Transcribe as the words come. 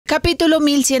Capítulo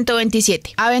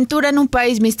 1127. Aventura en un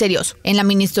país misterioso. En la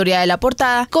mini historia de la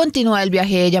portada, continúa el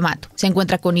viaje de Yamato. Se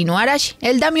encuentra con Inuarashi,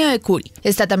 el daimyo de Kuri.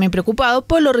 Está también preocupado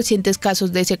por los recientes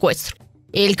casos de secuestro.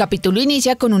 El capítulo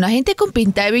inicia con un agente con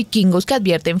pinta de vikingos que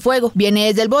advierten fuego. Viene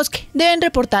desde el bosque. Deben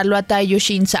reportarlo a Taiyo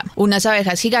Shin-sama. Unas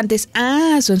abejas gigantes,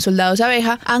 son soldados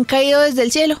abeja, han caído desde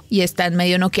el cielo y están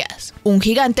medio noqueadas. Un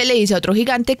gigante le dice a otro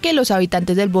gigante que los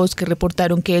habitantes del bosque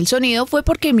reportaron que el sonido fue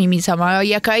porque Mimi-sama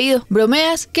había caído.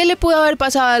 ¿Bromeas? ¿Qué le pudo haber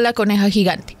pasado a la coneja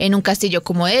gigante? En un castillo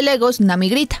como de Legos, Nami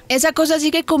grita: ¿esa cosa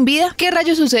sigue con vida? ¿Qué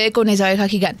rayos sucede con esa abeja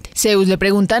gigante? Zeus le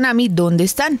pregunta a Nami dónde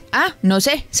están. No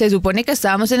sé, se supone que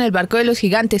estábamos en el barco de los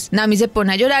gigantes. Nami se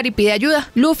pone a llorar y pide ayuda.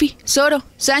 Luffy, Zoro,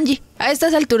 Sanji. A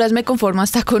estas alturas me conformo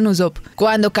hasta con Usopp.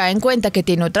 Cuando cae en cuenta que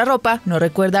tiene otra ropa, no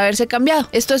recuerda haberse cambiado.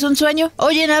 ¿Esto es un sueño?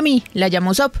 Oye, Nami, la llama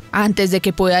Usopp. Antes de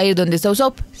que pueda ir donde está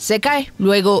Usopp, se cae.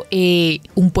 Luego,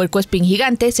 un puercoespín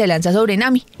gigante se lanza sobre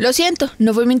Nami. Lo siento,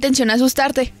 no fue mi intención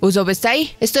asustarte. Usopp está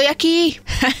ahí. Estoy aquí.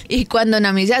 Y cuando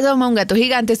Nami se asoma, un gato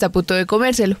gigante está a punto de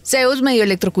comérselo. Zeus medio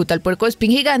electrocuta al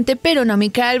puercoespín gigante, pero Nami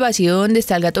cae al vacío donde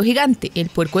está el gato gigante. El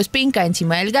puercoespín cae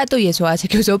encima del gato y eso hace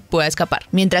que Usopp pueda escapar.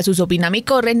 Mientras Usopp y Nami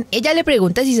corren, ella le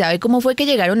pregunta si sabe cómo fue que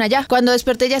llegaron allá. Cuando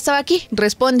desperté ya estaba aquí.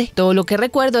 Responde: todo lo que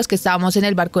recuerdo es que estábamos en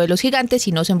el barco de los gigantes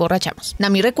y nos emborrachamos.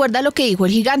 Nami recuerda lo que dijo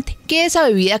el gigante, que esa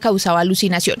bebida causaba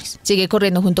alucinaciones. Sigue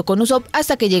corriendo junto con Usopp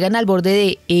hasta que llegan al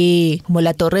borde de como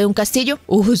la torre de un castillo.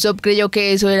 Usopp creyó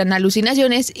que eso eran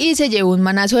alucinaciones y se llevó un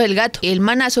manazo del gato. El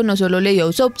manazo no solo le dio a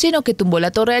Usopp, sino que tumbó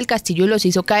la torre del castillo y los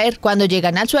hizo caer. Cuando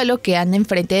llegan al suelo, quedan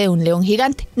enfrente de un león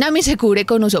gigante. Nami se cubre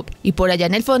con Usopp y por allá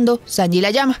en el fondo, Sanji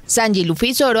la llama. Sanji,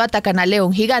 Luffy y Zoro atacan al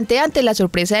león gigante ante la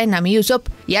sorpresa de Nami y Usopp,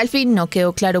 y al fin no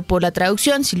quedó claro por la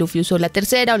traducción si Luffy usó la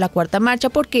tercera o la cuarta marcha,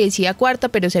 porque decía cuarta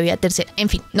pero se veía tercera. En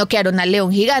fin, noquearon al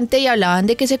león gigante y hablaban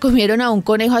de que se comieron a un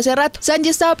conejo hace rato. Sanji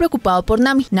estaba preocupado por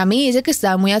Nami. Nami dice que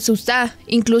estaba muy asustada.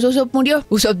 Incluso Usopp murió.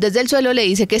 Usopp desde el suelo le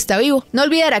dice que está vivo. No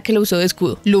olvidará que lo usó de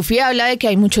escudo. Luffy habla de que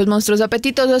hay muchos monstruos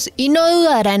apetitosos y no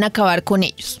dudará en acabar con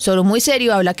ellos. Zoro muy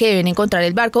serio habla que deben encontrar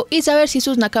el barco y saber si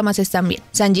sus nakamas están bien.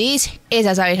 Sanji dice: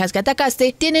 esas abejas que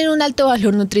atacaste tienen un alto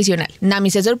valor nutricional. Nami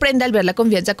se sorprende al ver la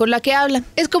confianza con la que hablan.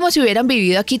 Es como si hubieran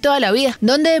vivido aquí toda la vida.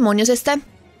 ¿Dónde demonios están?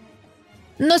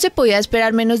 No se podía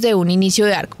esperar menos de un inicio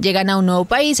de arco. Llegan a un nuevo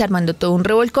país armando todo un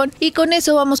revolcón y con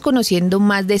eso vamos conociendo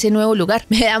más de ese nuevo lugar.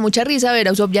 Me da mucha risa ver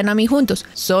a Usopp y a Nami juntos.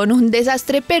 Son un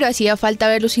desastre, pero hacía falta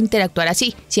verlos interactuar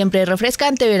así. Siempre es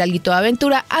refrescante ver algo de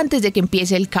aventura antes de que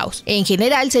empiece el caos. En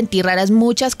general sentí raras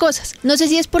muchas cosas. No sé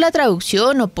si es por la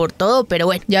traducción o por todo, pero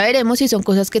bueno, ya veremos si son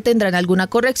cosas que tendrán alguna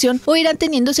corrección o irán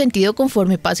teniendo sentido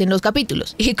conforme pasen los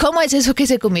capítulos. ¿Y cómo es eso que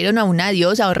se comieron a una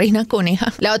diosa o reina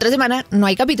coneja? La otra semana no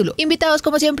hay capítulo. Invitados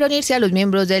como siempre a unirse a los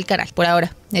miembros del canal. Por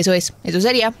ahora, eso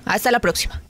sería. Hasta la próxima.